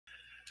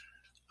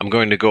I'm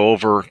going to go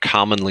over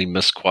commonly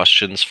missed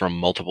questions from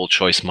Multiple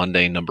Choice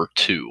Monday number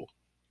 2.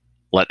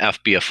 Let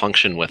f be a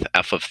function with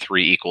f of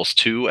 3 equals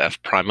 2, f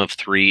prime of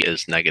 3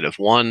 is negative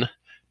 1,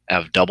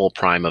 f double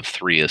prime of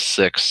 3 is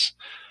 6,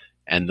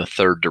 and the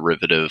third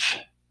derivative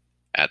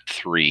at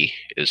 3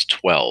 is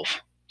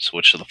 12. So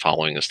which of the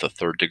following is the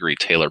third degree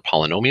Taylor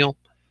polynomial?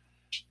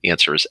 The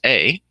answer is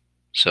A.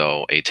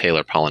 So a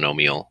Taylor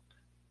polynomial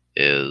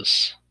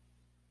is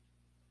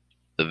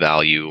the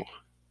value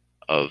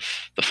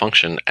of the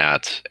function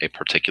at a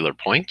particular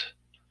point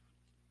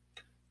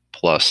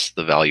plus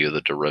the value of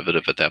the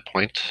derivative at that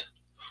point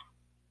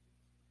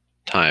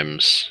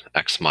times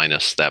x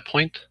minus that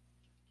point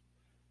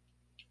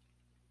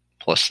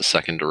plus the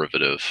second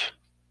derivative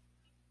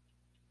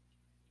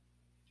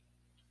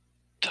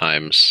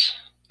times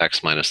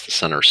x minus the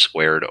center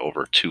squared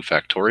over 2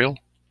 factorial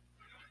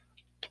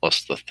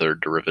plus the third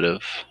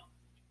derivative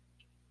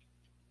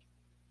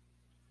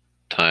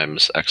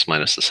times x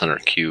minus the center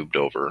cubed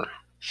over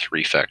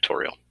 3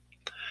 factorial.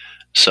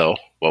 So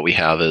what we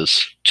have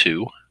is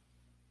 2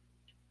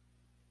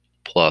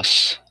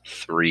 plus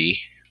 3.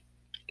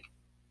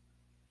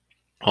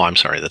 Oh, I'm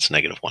sorry, that's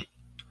negative 1.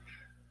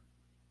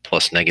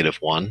 Plus negative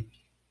 1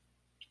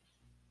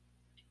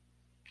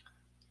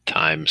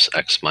 times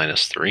x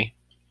minus 3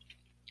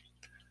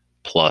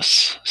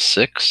 plus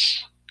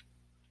 6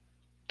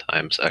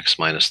 times x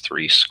minus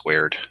 3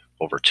 squared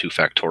over 2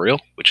 factorial,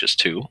 which is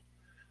 2,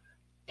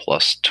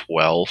 plus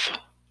 12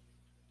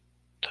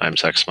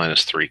 times x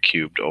minus 3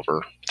 cubed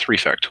over 3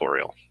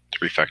 factorial.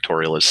 3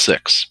 factorial is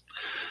 6.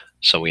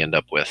 So we end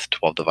up with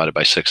 12 divided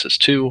by 6 is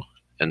 2,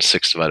 and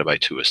 6 divided by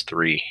 2 is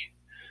 3.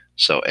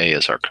 So A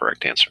is our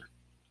correct answer.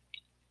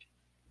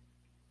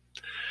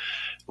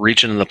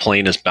 Region in the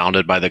plane is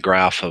bounded by the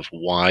graph of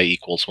y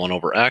equals 1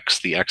 over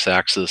x, the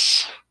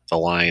x-axis, the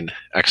line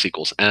x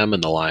equals m,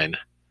 and the line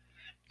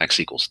x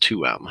equals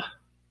 2m.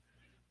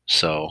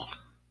 So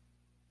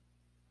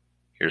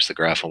here's the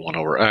graph of 1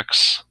 over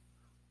x,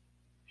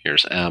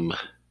 here's m,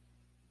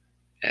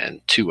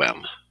 and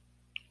 2m.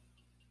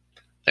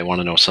 They want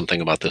to know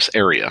something about this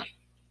area.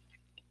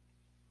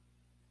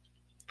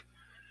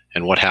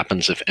 And what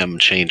happens if m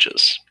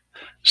changes?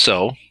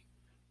 So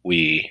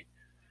we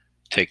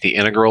take the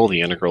integral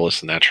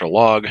is the natural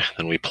log,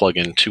 then we plug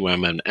in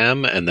 2m and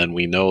m, and then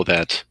we know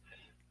that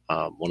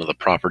one of the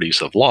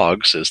properties of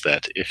logs is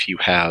that if you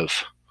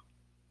have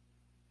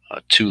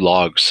 2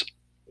 logs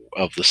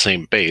of the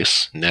same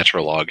base,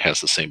 natural log has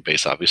the same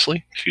base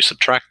obviously, if you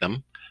subtract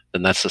them,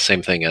 then that's the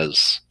same thing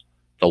as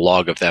the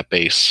log of that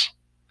base.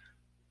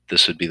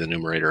 This would be the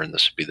numerator and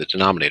this would be the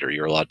denominator.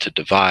 You're allowed to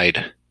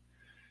divide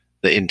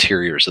the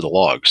interiors of the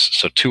logs.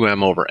 So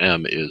 2m over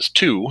m is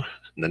 2,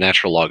 and the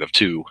natural log of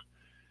 2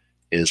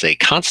 is a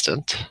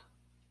constant.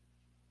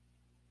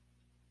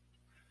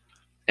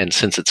 And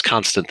since it's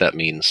constant, that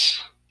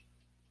means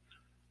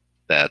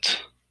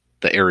that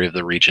the area of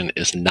the region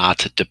is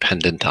not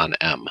dependent on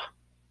m.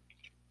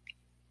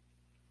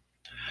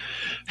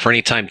 For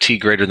any time t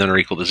greater than or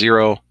equal to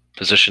 0,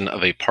 position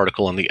of a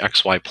particle in the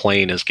xy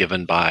plane is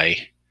given by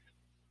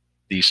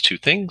these 2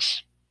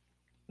 things.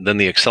 Then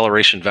the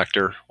acceleration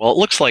vector, well, it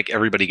looks like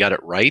everybody got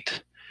it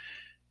right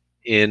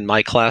in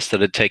my class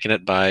that had taken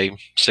it by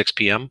 6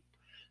 p.m.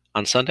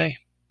 on Sunday,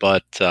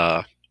 but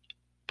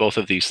both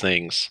of these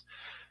things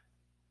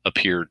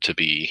appeared to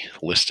be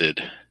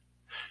listed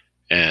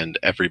and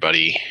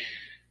everybody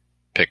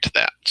picked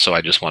that. So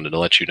I just wanted to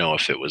let you know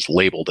if it was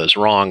labeled as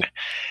wrong,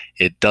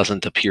 it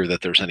doesn't appear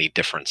that there's any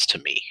difference to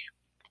me.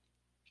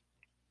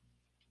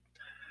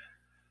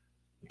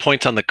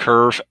 Point on the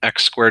curve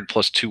x squared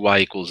plus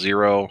 2y equals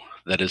 0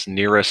 that is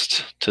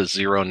nearest to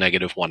 0,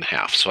 negative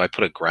 1/2. So I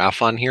put a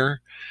graph on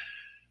here.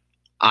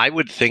 I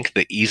would think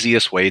the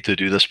easiest way to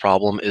do this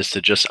problem is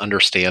to just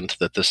understand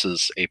that this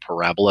is a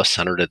parabola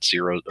centered at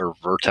 0, or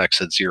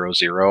vertex at 0,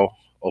 0,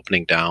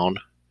 opening down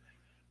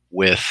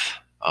with,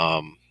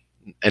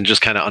 and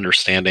just kind of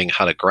understanding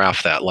how to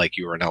graph that like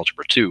you were in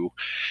Algebra 2,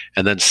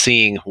 and then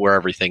seeing where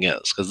everything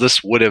is. Because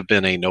this would have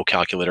been a no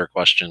calculator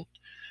question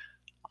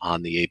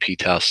on the AP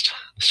test.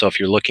 So if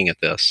you're looking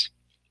at this,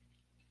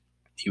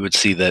 you would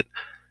see that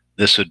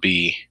this would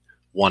be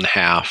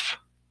 1/2,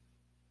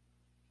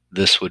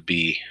 this would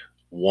be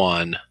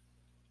 1,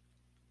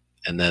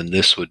 and then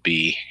this would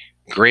be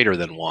greater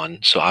than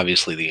 1. So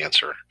obviously the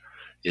answer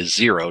is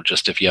 0,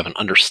 just if you have an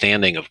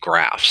understanding of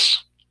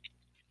graphs.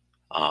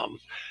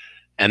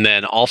 And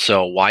then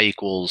also y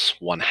equals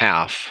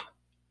 1/2,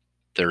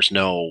 there's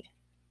no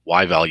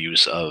y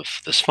values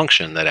of this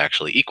function that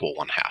actually equal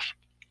 1/2.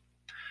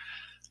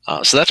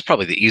 So that's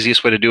probably the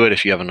easiest way to do it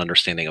if you have an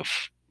understanding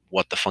of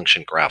what the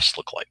function graphs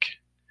look like.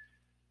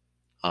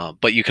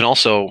 But you can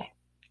also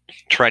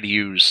try to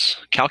use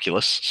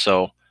calculus.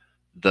 So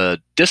the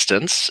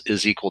distance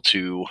is equal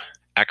to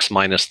x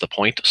minus the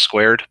point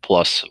squared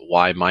plus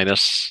y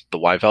minus the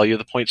y value of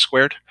the point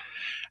squared.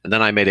 And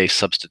then I made a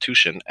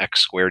substitution, x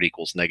squared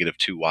equals negative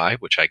 2y,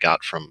 which I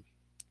got from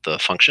the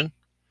function.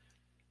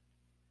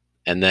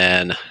 And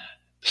then,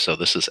 so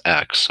this is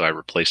x, so I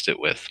replaced it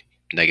with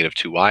negative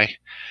 2y.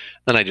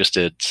 Then I just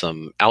did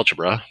some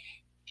algebra,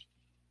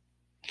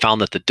 found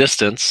that the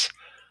distance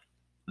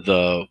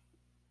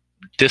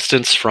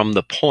from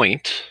the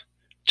point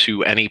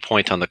to any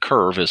point on the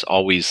curve is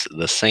always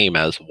the same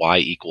as y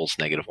equals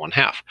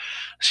 -1/2.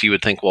 So you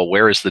would think, well,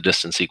 where is the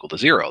distance equal to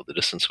 0? The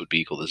distance would be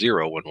equal to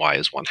 0 when y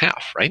is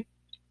 1/2, right?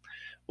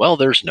 Well,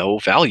 there's no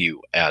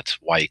value at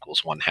y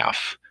equals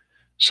 1/2.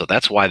 So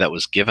that's why that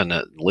was given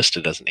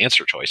listed as an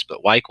answer choice,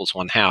 but y equals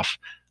 1/2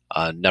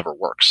 never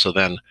works. So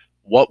then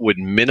what would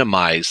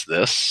minimize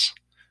this?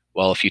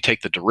 Well, if you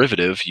take the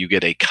derivative, you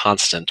get a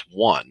constant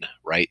 1,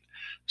 right?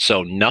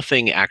 So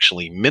nothing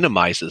actually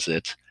minimizes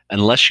it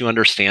unless you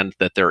understand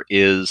that there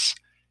is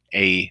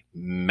a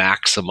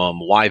maximum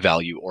y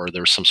value or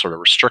there's some sort of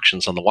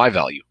restrictions on the y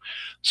value.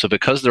 So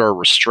because there are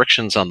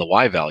restrictions on the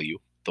y value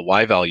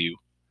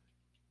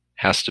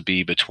has to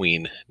be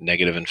between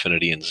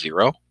 -infinity and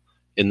 0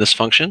 in this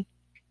function.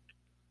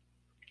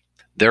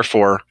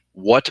 Therefore,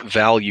 what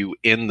value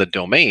in the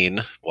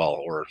domain, well,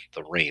 or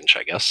the range,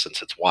 I guess,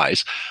 since it's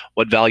y's,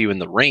 what value in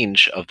the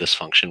range of this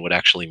function would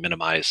actually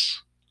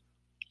minimize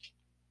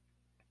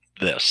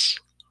this?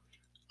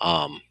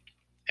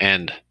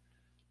 And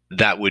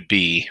that would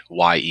be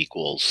y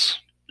equals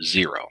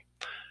 0.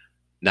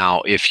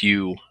 Now, if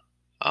you,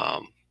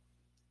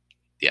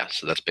 yeah,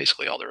 so that's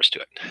basically all there is to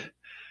it.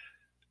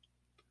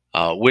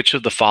 Which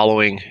of the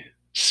following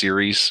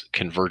series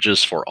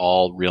converges for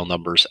all real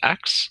numbers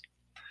x?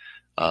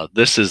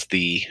 This is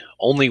the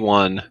only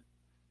one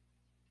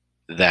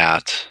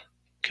that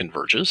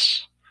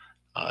converges.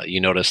 You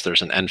notice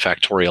there's an n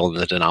factorial in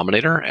the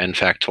denominator. N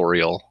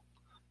factorial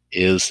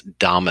is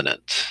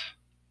dominant.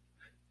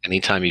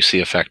 Anytime you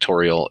see a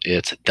factorial,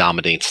 it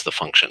dominates the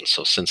function.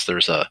 So since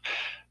there's a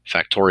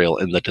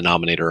factorial in the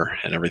denominator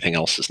and everything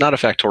else is not a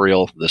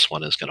factorial, this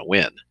one is going to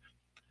win.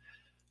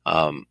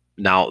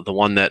 Now, the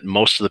one that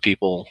most of the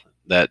people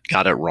that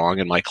got it wrong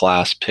in my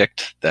class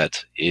picked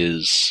that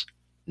is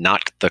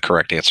not the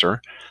correct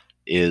answer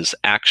is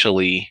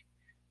actually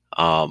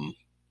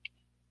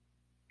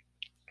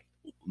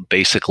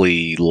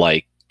basically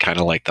kind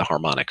of like the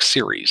harmonic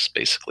series,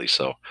 basically.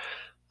 So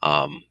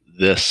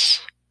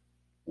this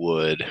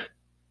would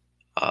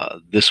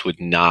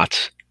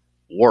not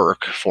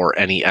work for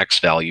any x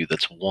value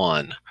that's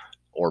 1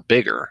 or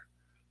bigger.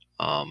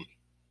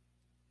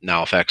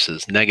 Now, if x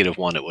is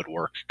 -1, it would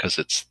work because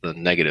it's the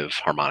negative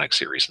harmonic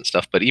series and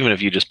stuff. But even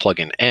if you just plug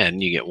in n,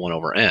 you get 1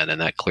 over n,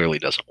 and that clearly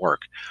doesn't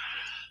work.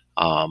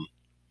 And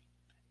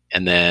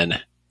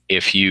then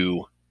if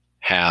you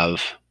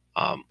have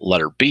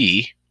letter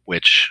B,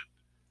 which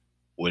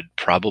would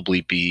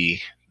probably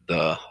be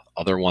the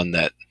other one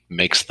that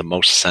makes the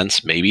most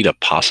sense maybe to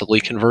possibly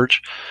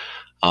converge.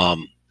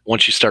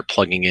 Once you start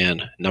plugging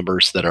in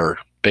numbers that are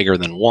bigger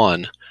than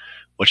 1,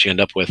 what you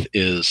end up with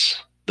is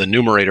the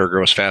numerator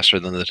grows faster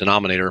than the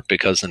denominator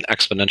because an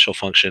exponential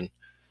function,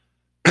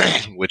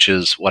 which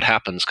is what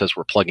happens because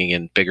we're plugging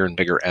in bigger and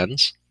bigger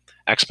n's,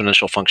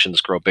 exponential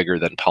functions grow bigger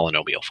than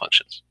polynomial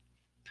functions.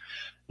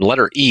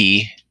 Letter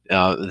E,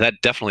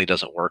 that definitely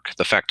doesn't work.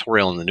 The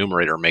factorial in the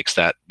numerator makes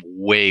that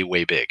way,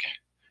 way big.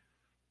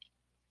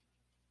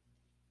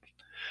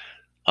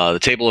 The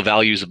table of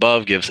values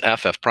above gives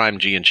f, f prime,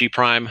 g, and g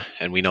prime,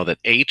 and we know that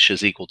h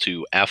is equal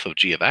to f of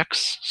g of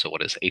x. So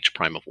what is h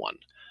prime of 1?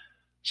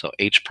 So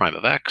h prime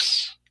of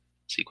x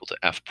is equal to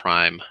f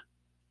prime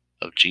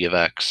of g of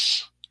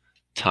x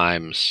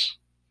times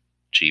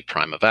g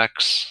prime of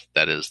x.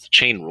 That is the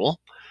chain rule.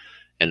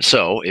 And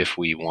so if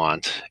we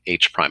want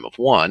h prime of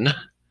 1,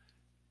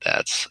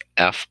 that's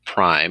f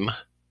prime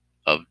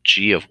of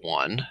g of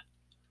 1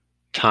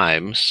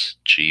 times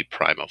g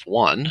prime of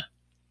 1.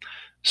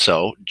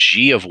 So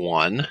g of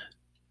 1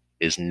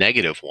 is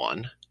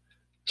 -1.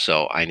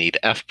 So I need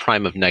f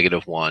prime of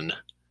 -1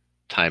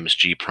 times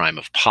g prime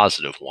of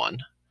 +1.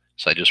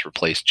 So I just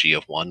replace g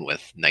of 1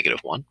 with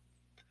 -1.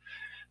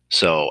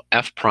 So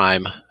f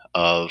prime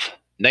of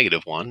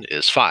 -1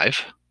 is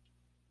 5.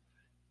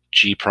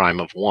 G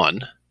prime of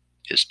 1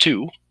 is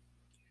 2.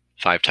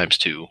 5 times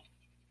 2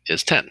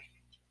 is 10.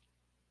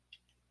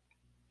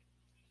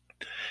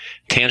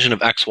 Tangent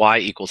of xy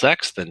equals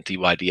x, then dy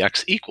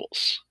dx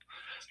equals.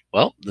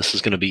 Well, this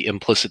is going to be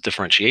implicit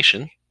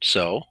differentiation.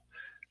 So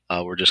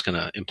we're just going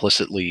to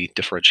implicitly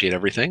differentiate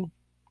everything.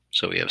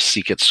 So we have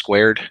secant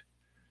squared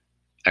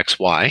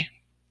xy.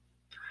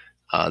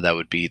 That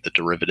would be the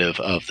derivative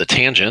of the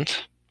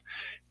tangent.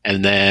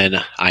 And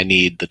then I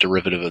need the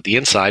derivative of the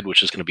inside,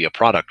 which is going to be a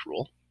product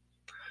rule.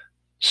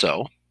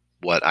 So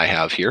what I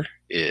have here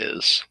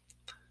is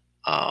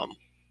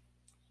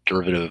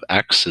derivative of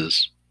x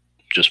is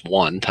just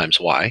 1 times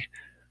y,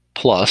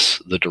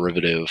 plus the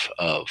derivative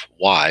of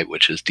y,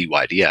 which is dy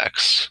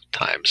dx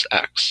times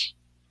x.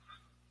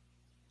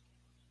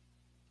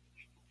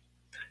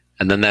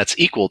 And then that's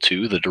equal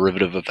to the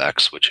derivative of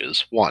x, which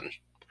is 1.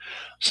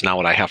 So now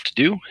what I have to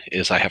do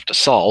is I have to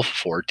solve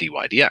for dy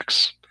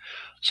dx.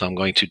 So I'm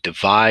going to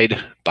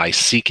divide by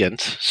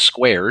secant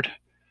squared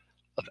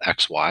of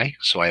xy.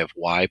 So I have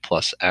y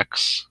plus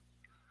x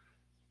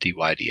dy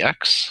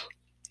dx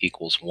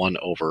equals 1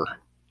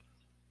 over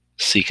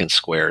secant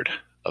squared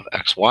of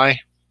xy.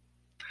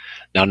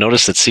 Now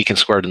notice that secant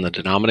squared in the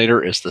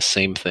denominator is the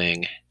same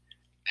thing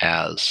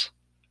as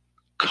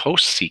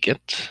cosine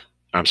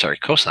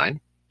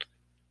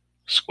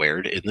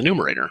squared in the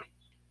numerator.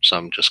 So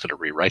I'm just going to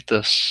rewrite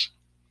this.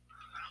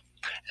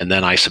 And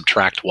then I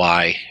subtract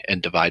y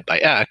and divide by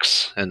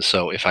x. And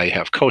so if I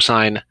have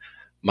cosine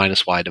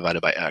minus y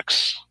divided by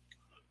x,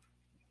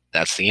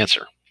 that's the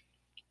answer.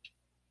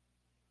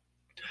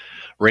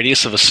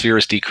 Radius of a sphere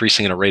is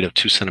decreasing at a rate of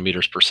 2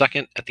 centimeters per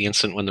second. At the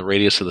instant when the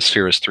radius of the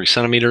sphere is 3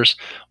 centimeters,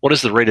 what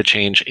is the rate of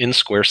change in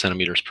square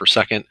centimeters per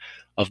second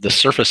of the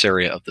surface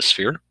area of the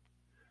sphere?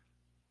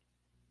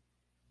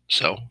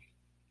 So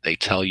they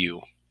tell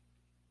you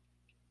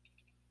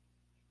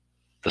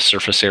the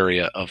surface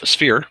area of a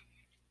sphere.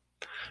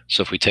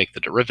 So if we take the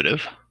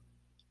derivative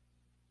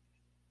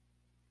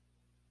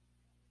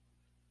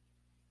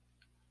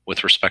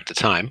with respect to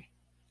time,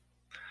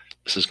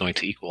 this is going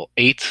to equal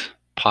 8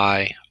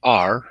 pi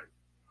r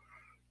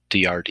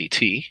dr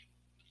dt.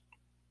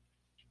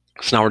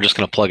 So now we're just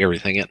going to plug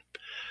everything in.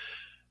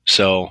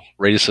 So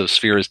radius of the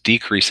sphere is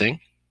decreasing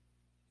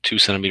 2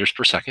 centimeters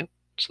per second.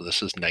 So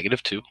this is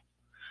negative 2.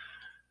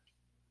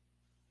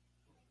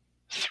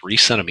 3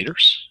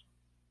 centimeters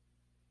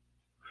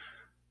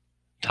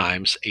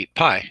times 8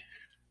 pi.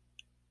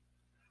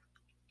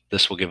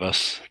 This will give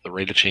us the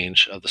rate of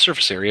change of the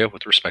surface area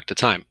with respect to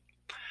time.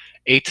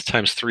 8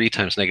 times 3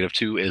 times negative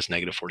 2 is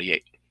negative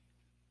 48.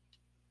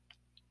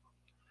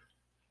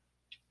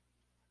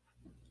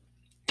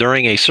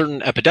 During a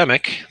certain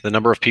epidemic, the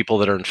number of people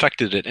that are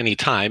infected at any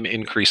time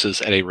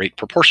increases at a rate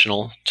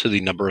proportional to the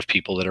number of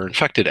people that are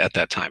infected at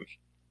that time.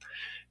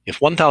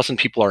 If 1,000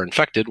 people are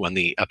infected when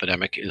the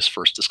epidemic is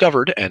first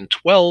discovered and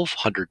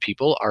 1,200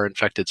 people are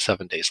infected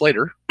 7 days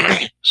later,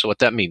 so what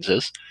that means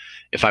is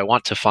if I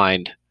want to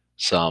find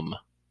some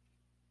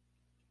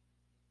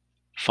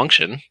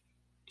function,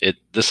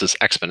 this is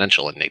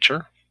exponential in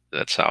nature.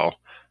 That's how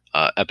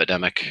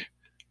epidemic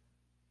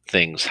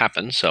things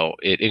happen. So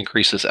it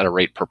increases at a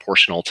rate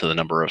proportional to the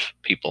number of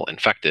people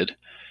infected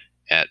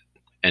at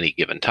any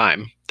given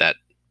time. That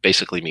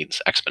basically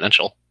means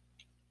exponential.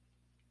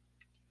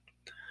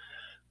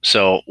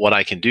 So what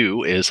I can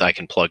do is I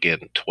can plug in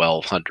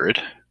 1,200.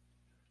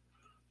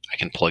 I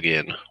can plug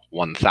in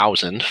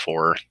 1,000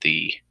 for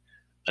the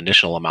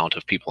initial amount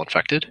of people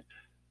infected,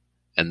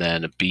 and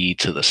then b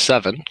to the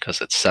 7 because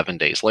it's 7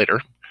 days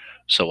later.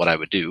 So what I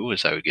would do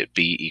is I would get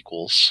b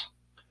equals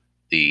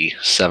the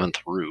 7th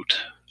root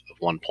of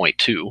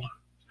 1.2.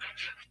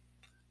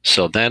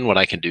 So then what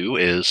I can do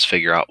is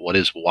figure out what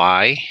is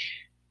y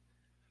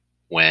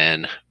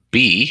when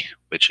b,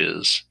 which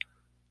is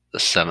the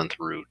 7th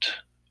root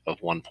of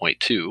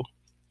 1.2,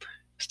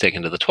 is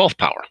taken to the 12th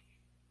power.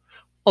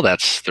 Well,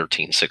 that's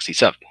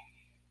 1367.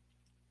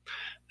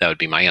 That would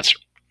be my answer.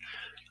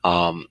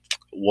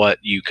 What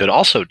you could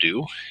also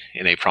do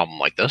in a problem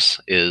like this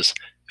is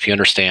if you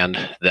understand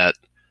that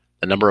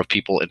the number of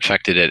people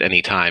infected at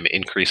any time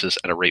increases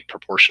at a rate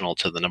proportional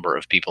to the number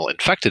of people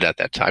infected at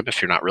that time,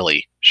 if you're not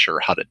really sure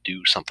how to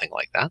do something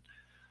like that.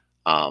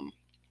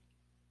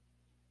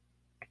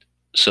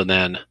 So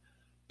then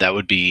that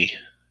would be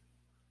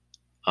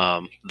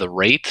the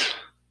rate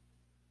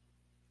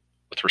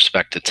with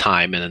respect to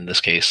time, and in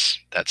this case,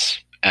 that's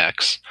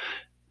x.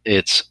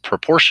 It's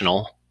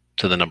proportional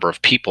to the number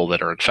of people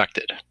that are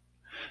infected.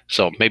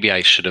 So maybe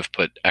I should have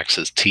put x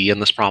as t in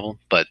this problem,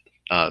 but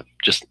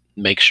just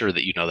make sure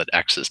that you know that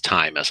x is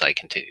time as I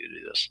continue to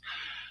do this.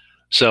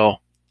 So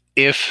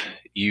if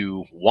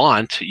you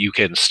want, you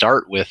can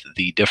start with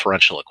the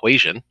differential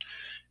equation,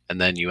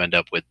 and then you end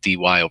up with dy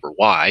over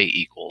y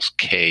equals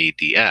k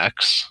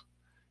dx.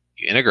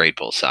 You integrate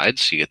both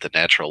sides, so you get the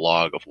natural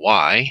log of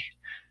y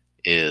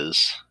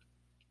is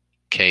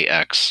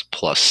kx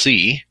plus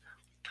c.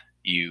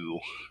 You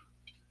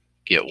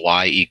get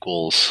y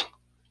equals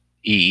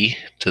e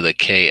to the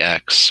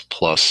kx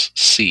plus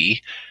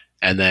c.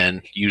 And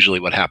then usually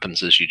what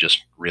happens is you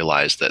just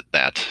realize that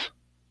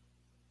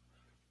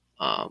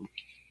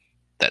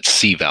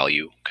c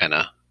value kind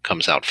of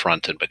comes out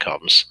front and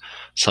becomes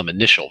some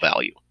initial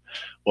value.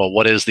 Well,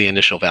 what is the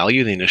initial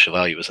value? The initial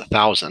value is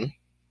 1,000.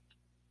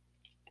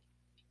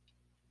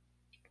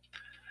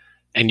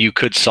 And you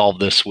could solve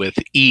this with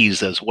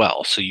ease as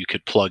well. So you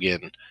could plug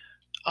in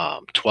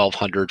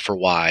 1,200 for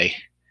y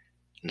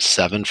and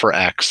 7 for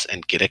x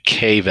and get a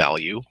k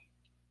value.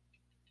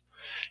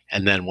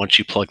 And then once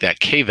you plug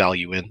that k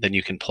value in, then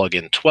you can plug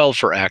in 12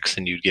 for x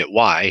and you'd get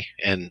y.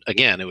 And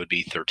again, it would be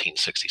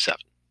 1367.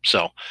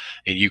 So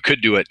and you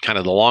could do it kind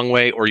of the long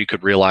way, or you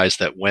could realize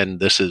that when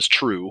this is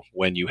true,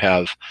 when you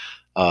have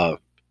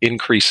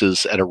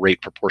increases at a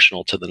rate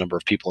proportional to the number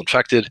of people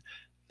infected,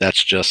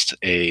 that's just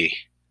an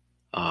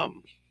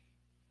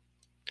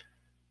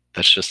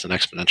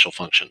exponential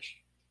function.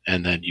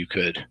 And then you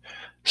could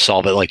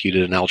solve it like you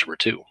did in Algebra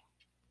 2.